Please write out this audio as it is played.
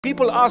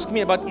People ask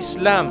me about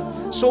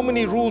Islam, so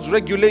many rules,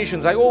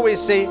 regulations. I always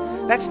say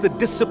that's the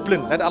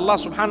discipline that Allah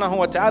subhanahu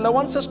wa ta'ala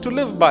wants us to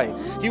live by.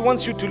 He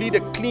wants you to lead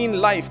a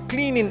clean life,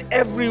 clean in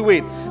every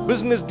way.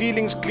 Business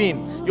dealings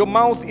clean, your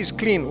mouth is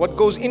clean, what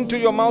goes into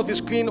your mouth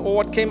is clean, or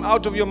what came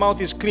out of your mouth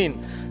is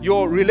clean.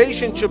 Your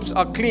relationships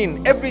are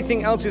clean,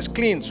 everything else is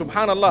clean.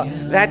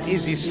 Subhanallah, that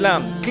is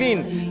Islam.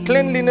 Clean,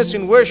 cleanliness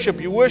in worship.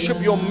 You worship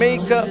your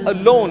maker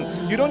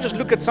alone. You don't just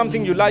look at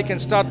something you like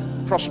and start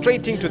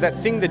prostrating to that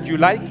thing that you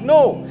like.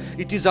 No,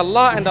 it is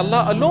Allah and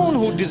Allah alone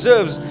who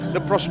deserves the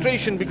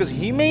prostration, because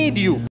He made you.